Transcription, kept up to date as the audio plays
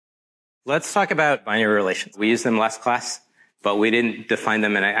Let's talk about binary relations. We used them last class, but we didn't define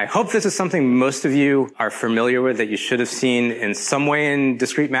them. And I hope this is something most of you are familiar with, that you should have seen in some way in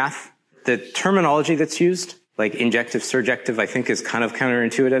discrete math. The terminology that's used, like injective, surjective, I think is kind of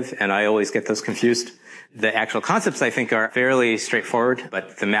counterintuitive, and I always get those confused. The actual concepts, I think, are fairly straightforward,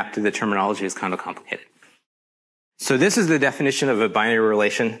 but the map to the terminology is kind of complicated. So this is the definition of a binary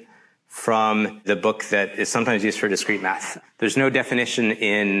relation from the book that is sometimes used for discrete math. There's no definition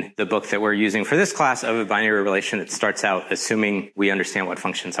in the book that we're using for this class of a binary relation. It starts out assuming we understand what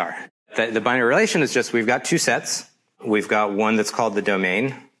functions are. The binary relation is just, we've got two sets. We've got one that's called the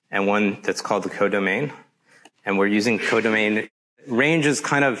domain and one that's called the codomain. And we're using codomain. Range is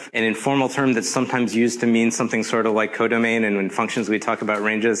kind of an informal term that's sometimes used to mean something sort of like codomain. And in functions, we talk about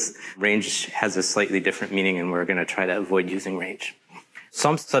ranges. Range has a slightly different meaning, and we're going to try to avoid using range.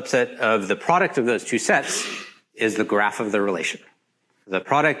 Some subset of the product of those two sets is the graph of the relation. The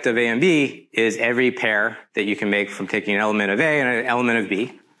product of A and B is every pair that you can make from taking an element of A and an element of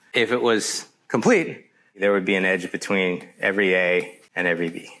B. If it was complete, there would be an edge between every A and every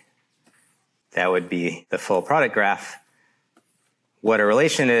B. That would be the full product graph. What a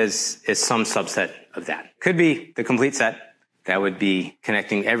relation is some subset of that. Could be the complete set. That would be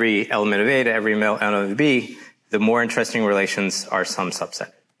connecting every element of A to every element of B. The more interesting relations are some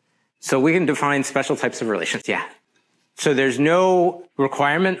subset. So we can define special types of relations. Yeah. So there's no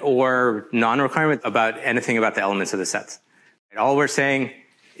requirement or non-requirement about anything about the elements of the sets. All we're saying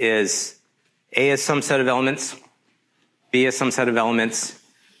is A is some set of elements, B is some set of elements.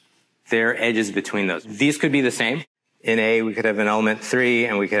 There are edges between those. These could be the same. In A, we could have an element 3,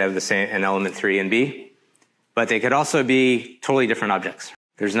 and we could have an element 3 in B. But they could also be totally different objects.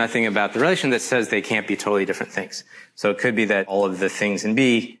 There's nothing about the relation that says they can't be totally different things. So it could be that all of the things in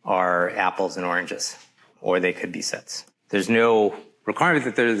B are apples and oranges, or they could be sets. There's no requirement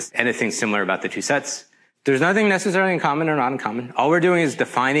that there's anything similar about the two sets. There's nothing necessarily in common or not in common. All we're doing is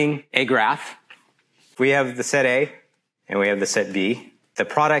defining a graph. We have the set A, and we have the set B. The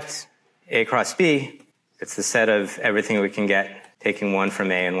product A cross B, it's the set of everything we can get, taking one from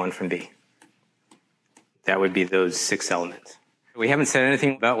A and one from B. That would be those 6 elements. We haven't said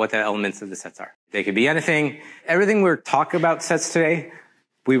anything about what the elements of the sets are. They could be anything. Everything we're talking about sets today,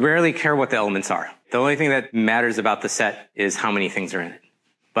 we rarely care what the elements are. The only thing that matters about the set is how many things are in it.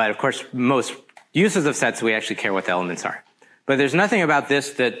 But of course, most uses of sets, we actually care what the elements are. But there's nothing about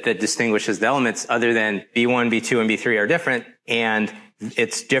this that distinguishes the elements other than B1, B2, and B3 are different. And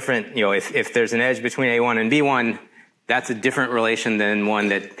it's different, if there's an edge between A1 and B1, that's a different relation than one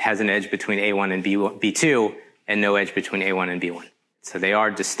that has an edge between A1 and B2 and no edge between A1 and B1. So they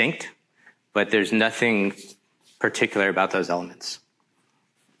are distinct, but there's nothing particular about those elements.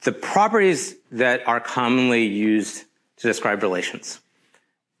 The properties that are commonly used to describe relations.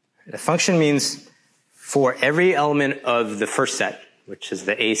 A function means for every element of the first set, which is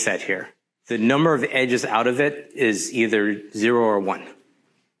the A set here, the number of edges out of it is either 0 or 1.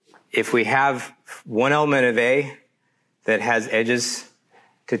 If we have one element of A that has edges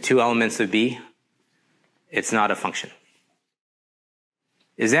to 2 elements of B, it's not a function.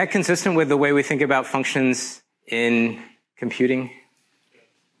 Is that consistent with the way we think about functions in computing?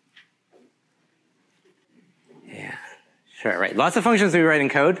 Yeah, sure, right. Lots of functions we write in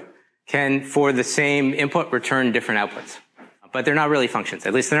code can, for the same input, return different outputs. But they're not really functions.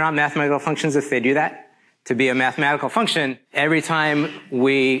 At least they're not mathematical functions if they do that. To be a mathematical function, every time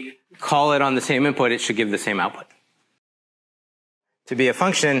we call it on the same input, it should give the same output. To be a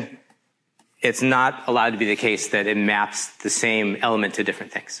function, it's not allowed to be the case that it maps the same element to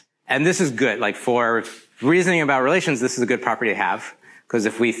different things. And this is good. Like for reasoning about relations, this is a good property to have. Because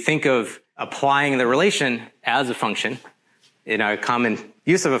if we think of applying the relation as a function, in our common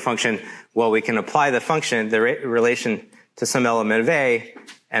use of a function, well, we can apply the function, the relation, to some element of A,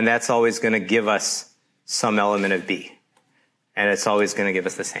 and that's always going to give us some element of B. And it's always going to give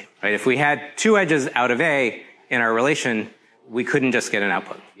us the same, right? If we had 2 edges out of A in our relation, we couldn't just get an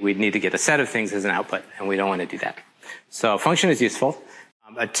output. We'd need to get a set of things as an output, and we don't want to do that. So a function is useful.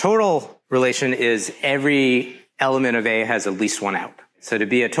 A total relation is every element of A has at least one out. So to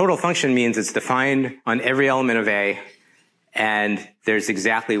be a total function means it's defined on every element of A, and there's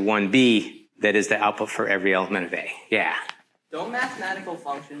exactly one B that is the output for every element of A. Yeah? Don't mathematical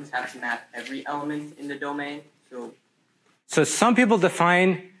functions have to map every element in the domain? So some people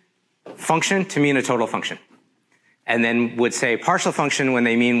define function to mean a total function, and then would say partial function when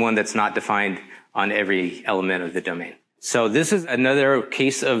they mean one that's not defined on every element of the domain. So this is another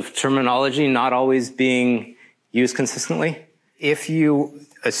case of terminology not always being used consistently. If you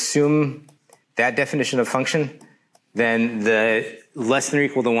assume that definition of function, then the less than or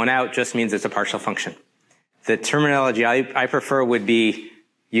equal to 1 out just means it's a partial function. The terminology I prefer would be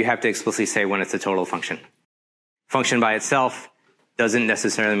you have to explicitly say when it's a total function. Function by itself doesn't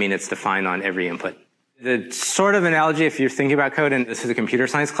necessarily mean it's defined on every input. The sort of analogy, if you're thinking about code, and this is a computer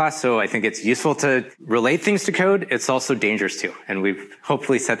science class, so I think it's useful to relate things to code, it's also dangerous too. And we've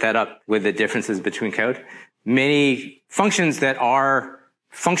hopefully set that up with the differences between code. Many functions that are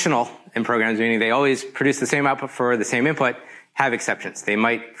functional in programs, meaning they always produce the same output for the same input, have exceptions. They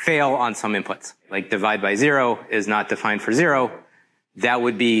might fail on some inputs. Like divide by 0 is not defined for 0. That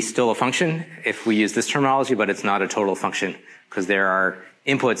would be still a function if we use this terminology, but it's not a total function because there are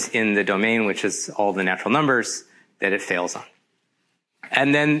inputs in the domain, which is all the natural numbers, that it fails on.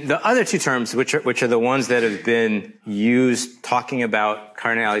 And then the other two terms, which are the ones that have been used talking about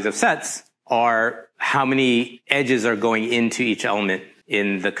cardinalities of sets, are how many edges are going into each element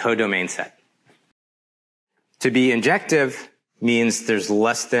in the codomain set. To be injective means there's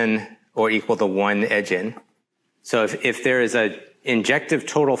less than or equal to 1 edge in. So if there is an injective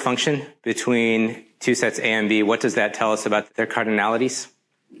total function between two sets A and B, what does that tell us about their cardinalities?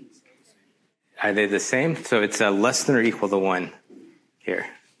 Are they the same? So it's a less than or equal to 1 here.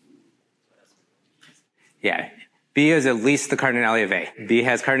 Yeah. B is at least the cardinality of A. B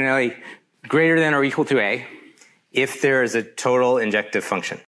has cardinality greater than or equal to A if there is a total injective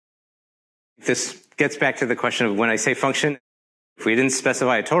function. This gets back to the question of when I say function, if we didn't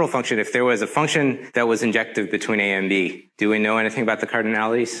specify a total function, if there was a function that was injective between A and B, do we know anything about the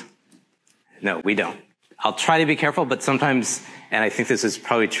cardinalities? No, we don't. I'll try to be careful, but sometimes, and I think this is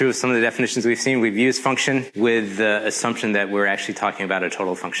probably true of some of the definitions we've seen, we've used function with the assumption that we're actually talking about a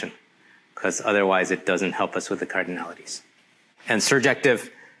total function, because otherwise it doesn't help us with the cardinalities. And surjective,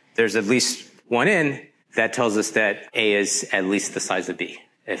 there's at least one in that tells us that A is at least the size of B,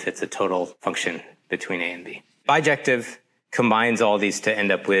 if it's a total function between A and B. Bijective combines all these to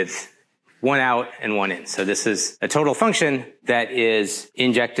end up with 1 out and 1 in. So this is a total function that is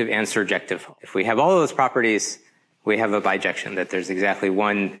injective and surjective. If we have all of those properties, we have a bijection, that there's exactly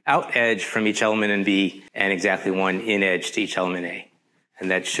 1 out edge from each element in B and exactly 1 in edge to each element A. And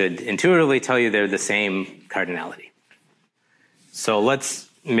that should intuitively tell you they're the same cardinality. So let's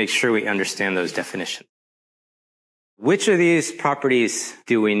make sure we understand those definitions. Which of these properties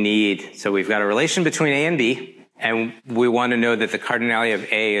do we need? So we've got a relation between A and B, and we want to know that the cardinality of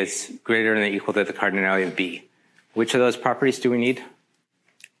A is greater than or equal to the cardinality of B. Which of those properties do we need?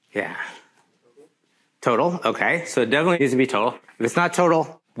 Yeah. Total, okay. So it definitely needs to be total. If it's not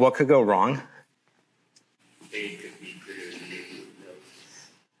total, what could go wrong? A could be greater than B.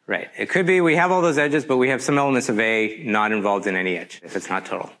 Right. It could be we have all those edges, but we have some elements of A not involved in any edge if it's not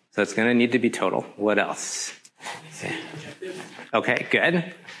total. So it's going to need to be total. What else? Yeah. Okay,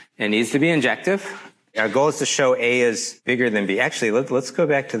 good. It needs to be injective. Our goal is to show A is bigger than B. Actually, let's go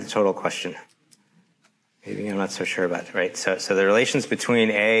back to the total question. Maybe I'm not so sure about it, right? So the relations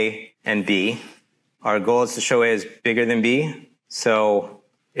between A and B, our goal is to show A is bigger than B. So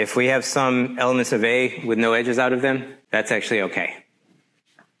if we have some elements of A with no edges out of them, that's actually okay.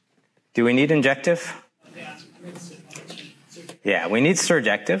 Do we need injective? Yeah, we need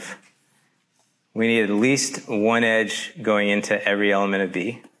surjective. We need at least 1 edge going into every element of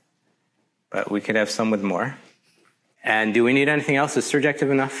B, but we could have some with more. And do we need anything else? Is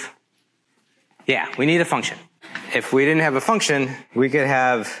surjective enough? Yeah, we need a function. If we didn't have a function, we could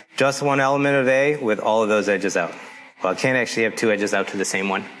have just 1 element of A with all of those edges out. Well, it can't actually have 2 edges out to the same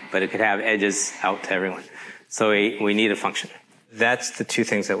one, but it could have edges out to everyone. So we need a function. That's the 2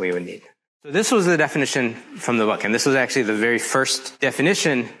 things that we would need. So this was the definition from the book, and this was actually the very first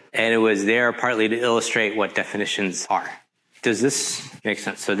definition, and it was there partly to illustrate what definitions are. Does this make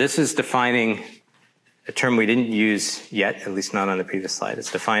sense? So this is defining a term we didn't use yet, at least not on the previous slide.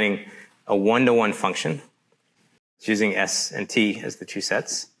 It's defining a 1-to-1 function. It's using S and T as the 2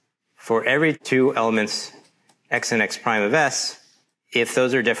 sets. For every 2 elements, x and x prime of S, if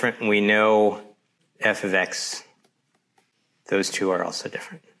those are different, we know f of x, those 2 are also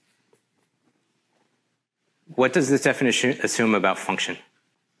different. What does this definition assume about function?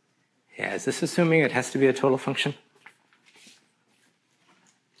 Yeah, is this assuming it has to be a total function?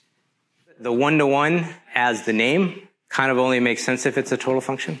 The 1-to-1 as the name kind of only makes sense if it's a total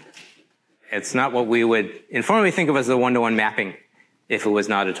function. It's not what we would informally think of as the 1-to-1 mapping if it was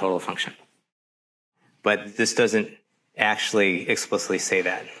not a total function. But this doesn't actually explicitly say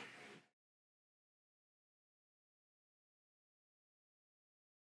that.